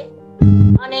देखे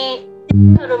अनि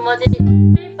तिनीहरू मध्ये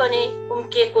कुनै पनि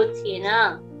उम्किएको थिएन।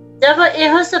 जब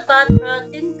यहोशापात र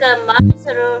तिनका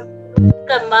मानिसहरू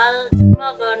लुटका माल जम्मा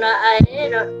गर्न आए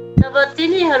र तब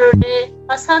तिनीहरूले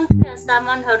असङ्ख्य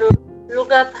सामानहरू,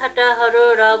 लुगाफाटाहरू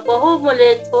र बहुमूल्य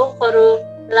थोकहरू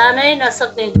लानै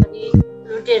नसक्ने गरी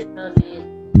लुटेर लगे।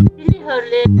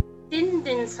 तिनीहरूले 3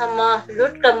 दिनसम्म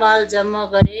लुटका माल जम्मा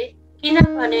गरे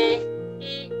किनभने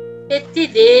ती त्यति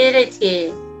धेरै थिए।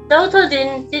 चौथो दिन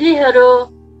तिनीहरू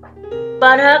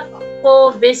बाराकको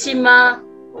बेसीमा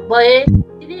भए।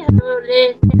 तिनीहरूले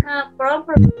त्यहाँ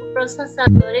परमप्रभुको प्रशंसा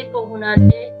गरेको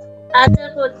हुनाले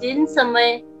आजको दिनसम्म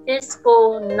त्यसको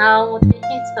नाउँ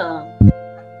त्यही छ।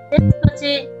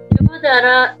 त्यसपछि यहुदा र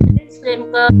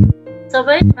यरुशलेमका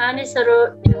सबै मानिसहरू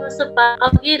यहोशाफात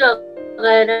अघि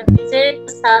लगाएर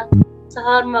विजयको साथ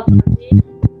सहरमा पुगे।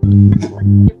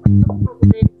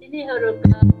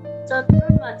 तिनीहरूका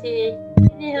शत्रुमाथि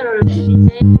तिनीहरूलाई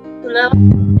विजय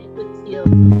तुल्याउनु भएको थियो।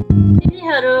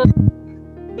 तिनीहरू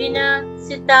बिना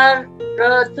सितार र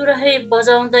तुरही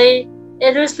बजाउँदै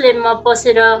यरुशलेममा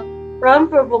पसेर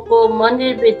परमप्रभुको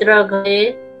मन्दिरभित्र गए।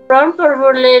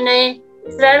 परमप्रभुले नै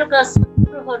इजरायलका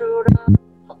शत्रुहरू र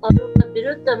अरूका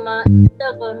विरुद्धमा युद्ध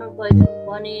गर्नुभयो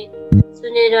भने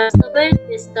सुनेर सबै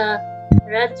देशका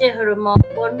राज्यहरूमा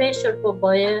परमेश्वरको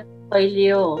भय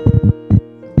फैलियो।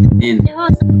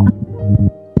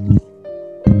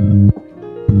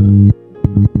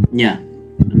 Yeah.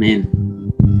 Amen.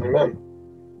 Amen.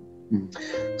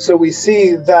 So we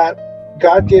see that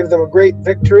God gave them a great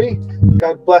victory.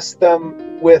 God blessed them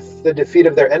with the defeat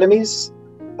of their enemies.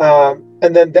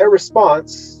 And then their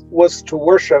response was to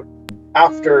worship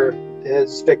after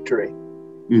his victory.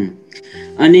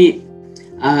 अनि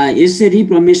यसरी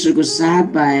परमेश्वरको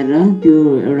साथ पाएर त्यो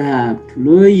एउटा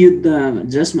ठुलो युद्ध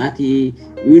जसमाथि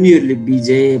उनीहरूले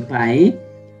विजय पाए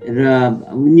र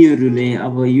उनीहरूले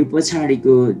अब यो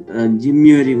पछाडिको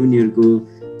जिम्मेवारी उनीहरूको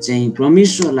चाहिँ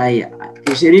परमेश्वरलाई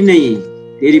त्यसरी नै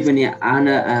फेरि पनि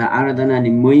आराधना अनि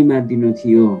महिमा दिनु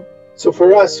थियो। So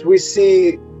for us, we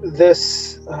see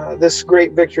this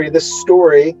great victory, this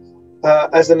story,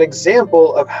 as an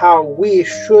example of how we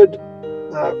should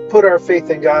put our faith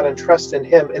in God and trust in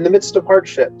Him in the midst of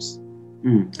hardships.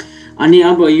 अनि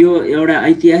अब यो एउटा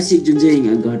ऐतिहासिक जुन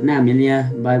चाहिँ घटना हामीले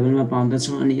यहाँ बाइबलमा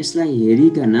पाउँदछौँ अनि यसलाई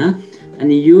हेरिकन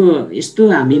अनि यो यस्तो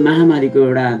हामी महामारीको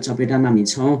एउटा चपेटामा हामी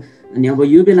छौँ अनि अब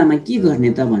यो बेलामा के गर्ने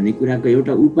त भन्ने कुराको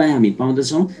एउटा उपाय हामी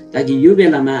पाउँदछौँ ताकि यो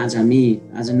बेलामा आज हामी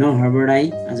नहडबडाई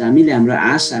आज हामीले हाम्रो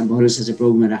आशा भरोसा चाहिँ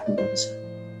प्रभुमा राख्नुपर्दछ।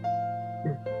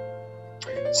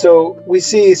 So we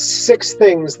see 6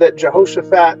 things that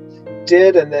Jehoshaphat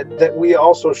did and that we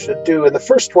also should do. And the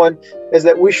first one is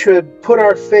that we should put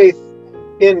our faith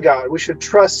in God. We should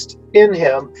trust in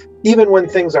Him even when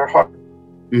things are hard.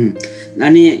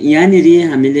 अनि यहाँनिर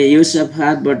हामीले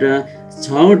यहोशाफातबाट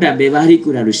 6वटा व्यवहारिक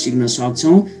कुराहरू सिक्न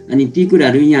सक्छौँ अनि ती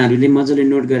कुराहरू यहाँहरूले मजाले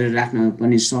नोट गरेर राख्न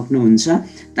पनि सक्नुहुन्छ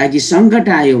ताकि सङ्कट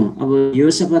आयो अब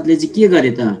यहोशाफातले चाहिँ के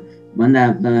गरे त भन्दा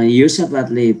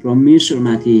यहोशाफातले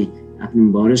परमेश्वरमाथि आफ्नो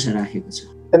भरोसा राखेको छ।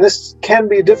 And this can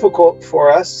be difficult for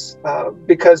us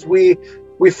because we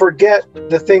forget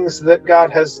the things that God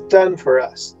has done for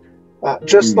us.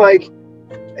 Just like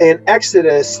in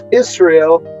Exodus,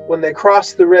 Israel, when they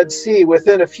crossed the Red Sea,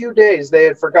 within a few days they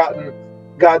had forgotten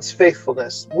God's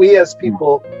faithfulness. We as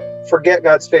people forget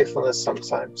God's faithfulness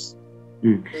sometimes.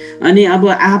 अनि अब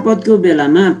आपतको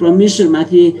बेलामा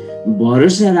परमेश्वरमाथि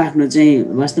भरोसा राख्नु चाहिँ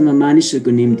वास्तवमा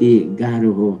मानिसहरूको निम्ति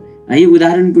गाह्रो हो है।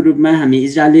 उदाहरणको रूपमा हामी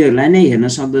इजरायलीहरूलाई नै हेर्न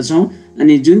सक्दछौँ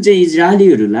अनि जुन चाहिँ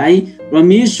इजरायलीहरूलाई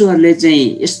परमेश्वरले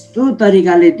चाहिँ यस्तो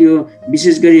तरिकाले त्यो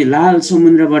विशेष गरी लाल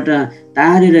समुद्रबाट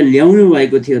तारेर ल्याउनु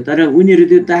भएको थियो तर उनीहरू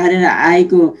त्यो तारेर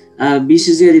आएको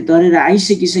विशेष गरी तरेर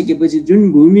आइसकिसकेपछि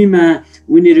जुन भूमिमा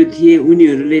उनीहरू थिए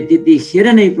उनीहरूले त्यतिखेर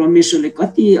नै परमेश्वरले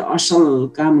कति असल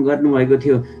काम गर्नुभएको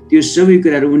थियो त्यो सबै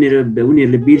कुराहरू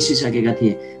उनीहरूले बिर्सिसकेका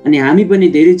थिए। अनि हामी पनि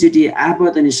धेरैचोटि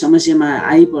आपत अनि समस्यामा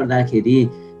आइपर्दाखेरि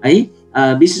है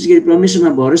विशेष गरी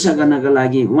परमेश्वरमा भरोसा गर्नका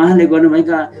लागि उहाँले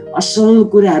गर्नुभएका असल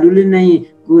कुराहरूलाई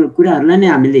नै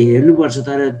हामीले हेर्नुपर्छ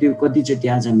तर त्यो कतिचोटि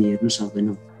आज हामी हेर्न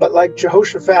सक्दैनौँ। But like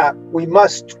Jehoshaphat, we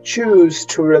must choose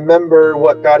to remember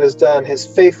what God has done, His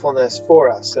faithfulness for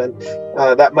us. And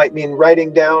that might mean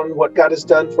writing down what God has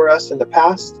done for us in the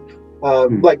past,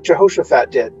 like Jehoshaphat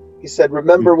did. He said,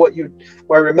 remember what you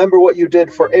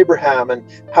did for Abraham and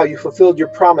how you fulfilled your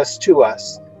promise to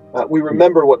us. We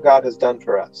remember what God has done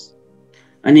for us.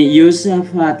 अनि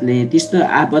यहोशाफातले त्यस्तो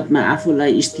आपतमा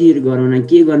आफूलाई स्थिर गराउन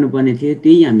के गर्नुपर्ने थियो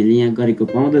त्यही हामीले यहाँ गरेको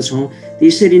पाउँदछौँ।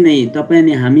 त्यसरी नै तपाईँ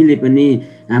अनि हामीले पनि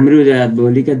हाम्रो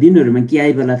भोलिका दिनहरूमा के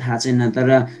आइपर्ला थाहा छैन तर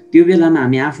त्यो बेलामा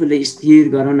हामी आफूलाई स्थिर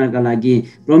गराउनका लागि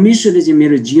परमेश्वरले चाहिँ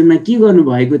मेरो जीवनमा के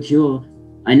गर्नुभएको थियो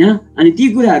हैन अनि ती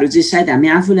कुराहरू चाहिँ सायद हामी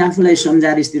आफूले आफूलाई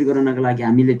सम्झाएर स्थिर गराउनको लागि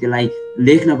हामीले त्यसलाई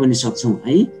लेख्न पनि सक्छौं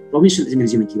है परमेश्वरले चाहिँ मेरो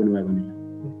जीवनमा के गर्नुभयो भनेर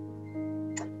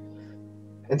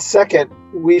And second,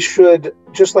 we should,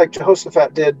 just like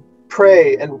Jehoshaphat did,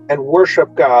 pray and worship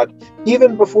God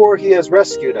even before he has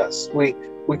rescued us. We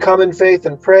come in faith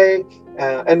and pray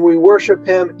and we worship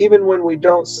him even when we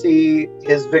don't see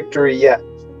his victory yet.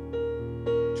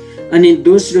 अनि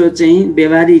दोस्रो चाहिँ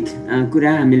व्यवहारिक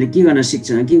कुरा हामीले के गर्न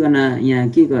सिक्छौं के गर्न यहाँ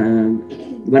के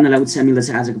गर्नलाई उत्साह मिल्दछ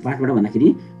आजको पाठबाट भन्दाखेरि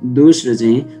दोस्रो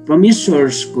चाहिँ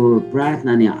परमेश्वरको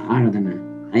प्रार्थना अनि आराधना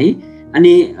है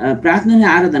अनि प्रार्थना अनि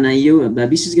आराधना यो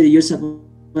विशेष गरी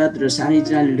योसापात र सारा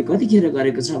इस्राएलले कतिखेर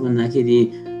गरेको छ भन्दाखेरि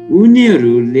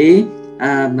उनीहरूले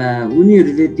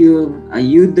त्यो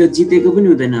युद्ध जितेको पनि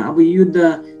हुँदैन अब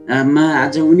युद्धमा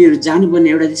आज उनीहरू जानुपर्ने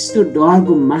एउटा त्यस्तो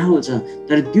डरको माहौल छ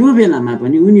तर त्यो बेलामा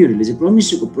पनि उनीहरूले चाहिँ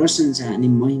परमेश्वरको प्रशंसा अनि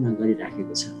महिमा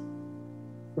गरिराखेको छ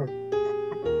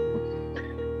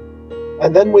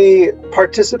And then we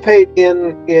participate in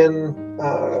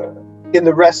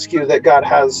the rescue that God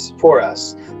has for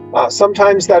us.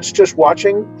 Sometimes that's just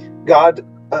watching God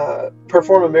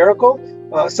perform a miracle.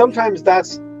 Sometimes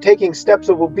that's taking steps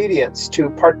of obedience to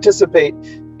participate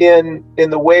in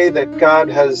the way that God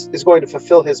is going to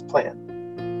fulfill his plan.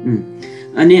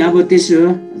 अनि अब त्यसो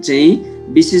चाहिँ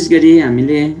विशेष गरी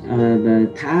हामीले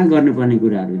थाहा गर्नुपर्ने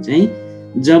कुराहरू चाहिँ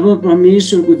जब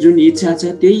परमेश्वरको जुन इच्छा छ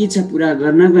त्यही इच्छा पूरा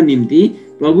गर्नको निम्ति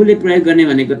प्रभुले प्रयोग गर्ने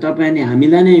भनेको तपाई अनि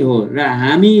हामीलाई नै हो र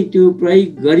हामी त्यो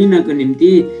प्रयोग गरिनको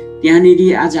निम्ति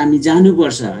त्यहाँनेरि आज हामी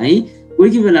जानुपर्छ है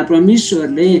कोही बेला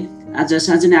परमेश्वरले आज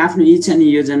साँच्चै नै आफ्नो इच्छा अनि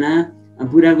योजना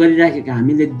पूरा गरिराखेको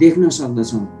हामीले देख्न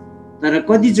सक्दछौं तर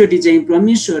कतिचोटी चाहिँ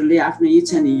परमेश्वरले आफ्नो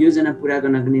इच्छा अनि योजना पूरा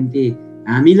गर्नको निम्ति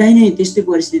हामीलाई नै त्यस्तै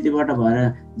परिस्थितिबाट भएर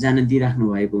जान दिइराख्नु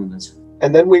भएको हुँदछ.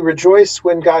 And then we rejoice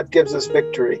when God gives us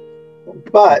victory.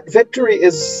 But victory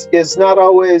is not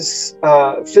always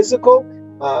physical.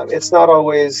 It's not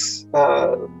always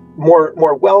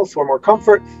more wealth or more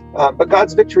comfort. But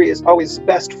God's victory is always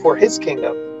best for his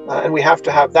kingdom. And we have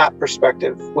to have that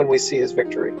perspective when we see his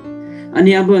victory.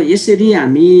 अनि अब यसरी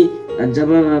हामी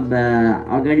जब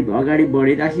अगाडि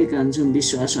बढिराखेका हुन्छौं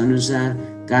विश्वास अनुसार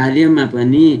कार्यमा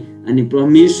पनि अनि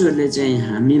परमेश्वरले चाहिँ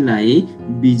हामीलाई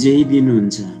विजयी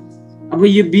दिनुहुन्छ. अब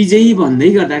यो विजयी भन्दै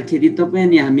गर्दाखेरि तपाई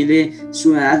अनि हामीले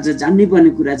आज जान्नै पर्ने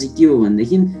कुरा चाहिँ के हो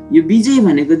भन्देखि यो विजय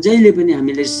भनेको जहिले पनि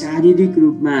हामीले शारीरिक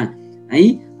रूपमा है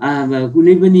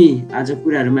कुनै पनि आज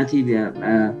कुराहरुमाथि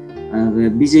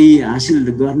विजयी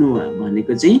हासिल गर्नु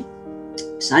भनेको चाहिँ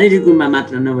शारीरिक रूपमा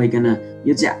मात्र नभइकन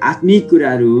यो चाहिँ आत्मिक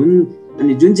कुराहरु हुन्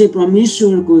अनि जुन चाहिँ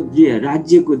परमेश्वरको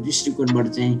राज्यको दृष्टिकोणबाट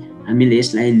चाहिँ हामीले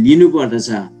यसलाई लिनु पर्दछ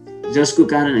जसको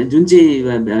कारण जुन चाहिँ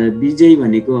विजय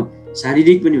भनेको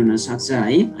शारीरिक पनि हुन सक्छ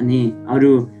है अनि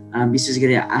अरु विशेष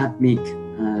गरी आत्मिक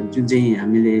जुन चाहिँ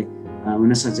हामीले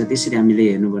हुन सक्छ त्यसरी हामीले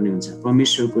हेर्नुपर्ने हुन्छ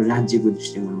परमेश्वरको राज्यको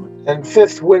दृष्टिकोणबाट. And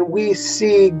fifth, when we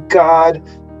see God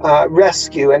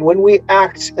rescue and when we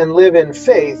act and live in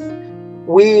faith,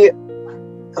 we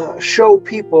show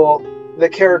people the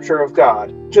character of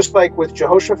God. Just like with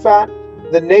Jehoshaphat,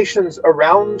 the nations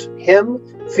around him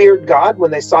feared God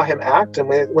when they saw him act, and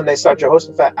when they saw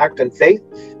Jehoshaphat act in faith.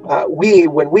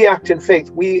 When we act in faith,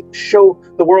 we show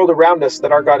the world around us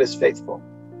that our God is faithful.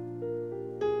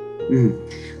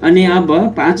 अनि अब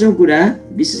पाँचौं कुरा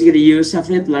विशेष गरी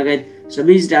यहोशाफात लगायत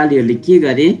सबै इस्राएलीहरूले के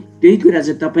गरे त्यही कुरा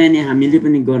चाहिँ तपाई अनि हामीले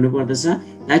पनि गर्नुपर्दछ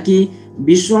ताकि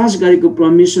विश्वास गरेको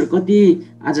परमेश्वर कति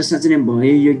आज साँच्चै नै भय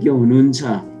योग्य हुनुहुन्छ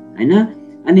हैन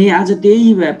अनि आज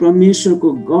त्यही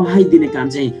परमेश्वरको गवाही दिने काम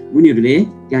चाहिँ उनीहरूले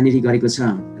त्यहाँनेरि गरेको छ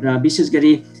र विशेष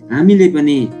गरी हामीले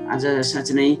पनि आज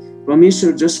साँच्चै नै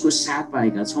परमेश्वर जसको साथ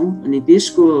पाएका छौं अनि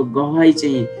त्यसको गवाही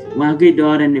चाहिँ उहाँकै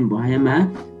डर अनि भयमा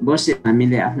बसेर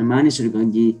हामीले आफ्नो मानिसहरूको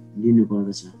अघि दिनु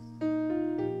पर्दछ.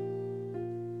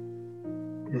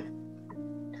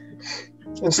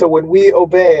 And so when we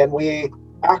obey and we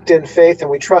act in faith and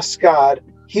we trust God,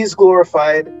 he's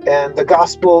glorified and the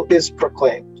gospel is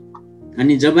proclaimed.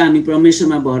 अनि जब हामी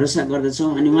परमेश्वरमा भरोसा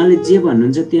गर्दछौं अनि उहाँले जे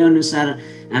भन्नुहुन्छ त्यो अनुसार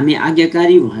हामी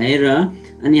आज्ञाकारी भएर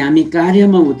अनि हामी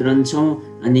कार्यमा उत्रन्छौं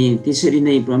अनि त्यसरी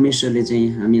नै परमेश्वरले चाहिँ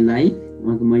हामीलाई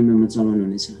उहाँको महिमामा चलाउनु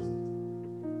हुनेछ.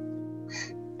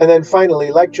 And then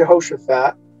finally, like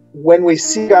Jehoshaphat, when we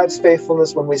see God's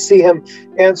faithfulness, when we see him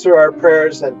answer our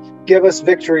prayers and give us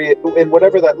victory in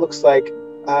whatever that looks like,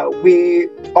 we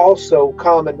also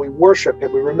come and we worship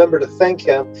him. We remember to thank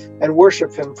him and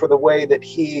worship him for the way that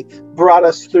he brought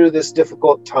us through this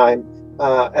difficult time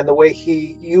and the way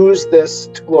he used this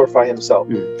to glorify himself.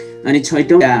 अनि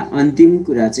छैटौं अन्तिम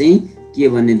कुरा चाहिँ के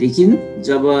भनेदेखि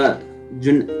जब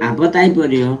जुन आपत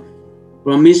आइपर्यो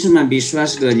परमेश्वरमा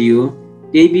विश्वास गरियो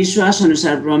त्यही विश्वास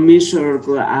अनुसार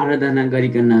परमेश्वरको आराधना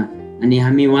गरिकन अनि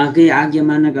हामी उहाँकै आज्ञा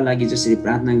मान्नका लागि जसरी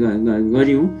प्रार्थना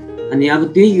गर्यौँ अनि अब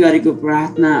त्यही गरेको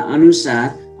प्रार्थना अनुसार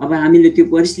अब हामीले त्यो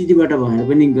परिस्थितिबाट भएर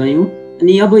पनि गयौँ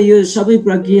अनि अब यो सबै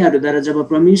प्रक्रियाहरूद्वारा जब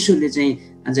परमेश्वरले चाहिँ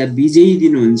आज विजयी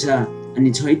दिनुहुन्छ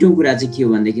अनि छैटौँ कुरा चाहिँ के हो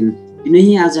भनेदेखि तिनै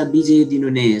आज विजय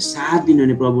दिनुहुने साथ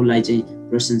दिनुहुने प्रभुलाई चाहिँ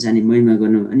प्रशंसा अनि महिमा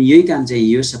गर्नु अनि यही काम चाहिँ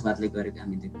यहोशापातले गरेको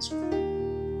हामी देख्छौँ।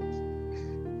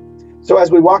 So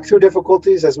as we walk through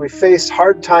difficulties, as we face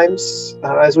hard times,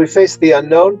 as we face the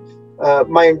unknown,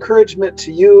 my encouragement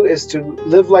to you is to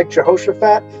live like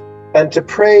Jehoshaphat and to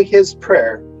pray his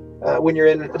prayer when you're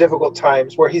in difficult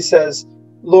times, where he says,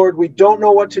 Lord, we don't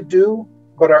know what to do,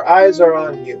 but our eyes are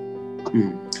on you.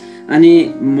 अनि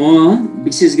म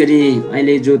विशेष गरी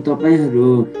अहिले जो तपाईहरू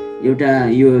एउटा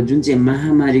यो जुन चाहिँ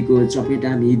महामारीको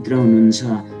चपेटाभित्र हुनुहुन्छ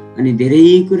अनि धेरै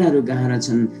कुराहरू गाह्रो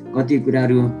छन्, कति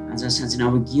कुराहरू आज साँच्चै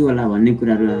अब के होला भन्ने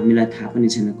कुराहरू हामीलाई थाहा पनि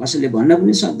छैन, कसैले भन्न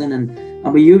पनि सक्दैनन्।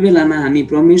 अब यो बेलामा हामी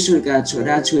परमेश्वरका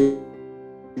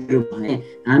छोराछोरीहरू भए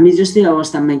हामी जस्तै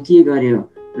अवस्थामा के गर्यो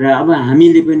र अब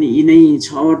हामीले पनि यिनै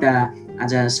 6वटा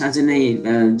आज साँच्चै नै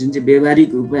जुन चाहिँ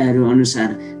व्यवहारिक उपायहरू अनुसार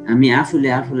हामी आफूले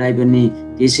आफूलाई पनि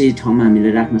त्यसै ठाउँमा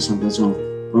हामीले राख्न सक्दछौँ,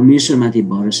 परमेश्वरमाथि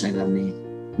भरोसा गर्ने,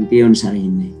 त्यही अनुसार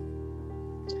हिँड्ने।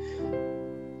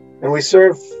 And we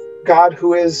serve God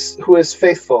who is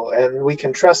faithful, and we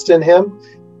can trust in him,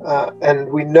 and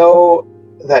we know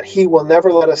that he will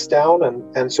never let us down,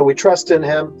 and so we trust in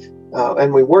him,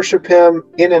 and we worship him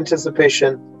in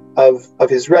anticipation of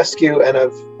his rescue and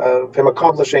of him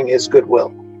accomplishing his good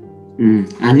will.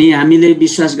 अनि हामीले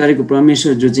विश्वास गरेको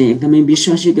परमेश्वर जो चाहिँ एकदमै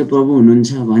विश्वासीको प्रभु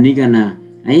हुनुहुन्छ भनिकन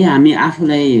है हामी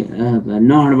आफूलाई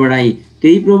नहडबडाई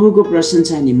त्यही प्रभुको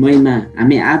प्रशंसा अनि महिमा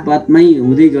हामी आपतमै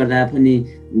हुँदै गर्दा पनि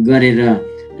गरेर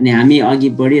अनि हामी अघि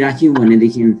बढिराख्यौँ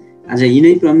भनेदेखि आज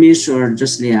यिनै परमेश्वर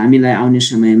जसले हामीलाई आउने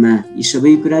समयमा यी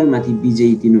सबै कुराहरूमाथि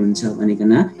विजयी दिनुहुन्छ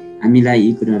भनिकन हामीलाई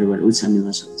यी कुराहरूबाट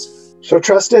उछाल्न सक्छ। So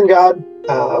trust in God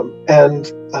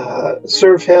and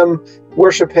serve him,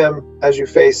 worship him as you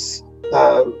face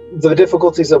the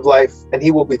difficulties of life, and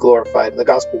he will be glorified. The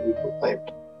gospel will be proclaimed.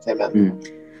 Amen.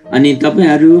 अनि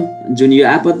तपाईहरु जुन यो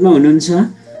आपतमा हुनुहुन्छ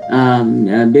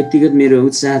व्यक्तिगत मेरो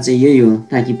उत्साह चाहिँ यही हो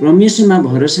ताकि परमेश्वरमा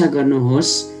भरोसा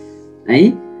गर्नुहोस् है,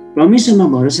 परमेश्वरमा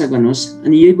भरोसा गर्नुहोस्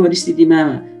अनि यही परिस्थितिमा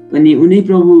पनि उनी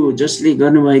प्रभु जसले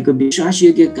गर्नुभएको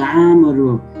विश्वासयोग्य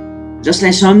कामहरू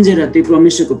जसलाई सम्झेर त्यो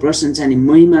परमेश्वरको प्रशंसा अनि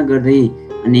महिमा गर्दै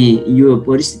अनि यो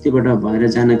परिस्थितिबाट भएर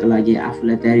जानको लागि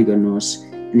आफूलाई तयारी गर्नुहोस्।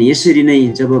 अनि यसरी नै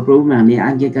जब प्रभुमा हामी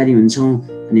आज्ञाकारी हुन्छौँ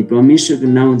अनि परमेश्वरको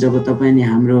नाउँ जब तपाईँ नि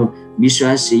हाम्रो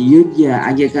विश्वास योग्य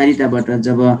आज्ञाकारिताबाट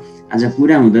जब आज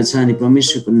पुरा हुँदछ अनि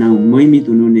परमेश्वरको नाउँ महिमित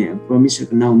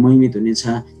हुनेछ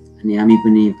अनि हामी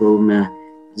पनि प्रभुमा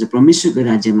आज परमेश्वरको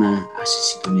राज्यमा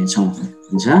आशीषित हुनेछौँ।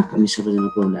 हुन्छ, हामी सबैजना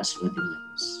प्रभुलाई आशीर्वाद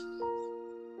दिनुहोस्।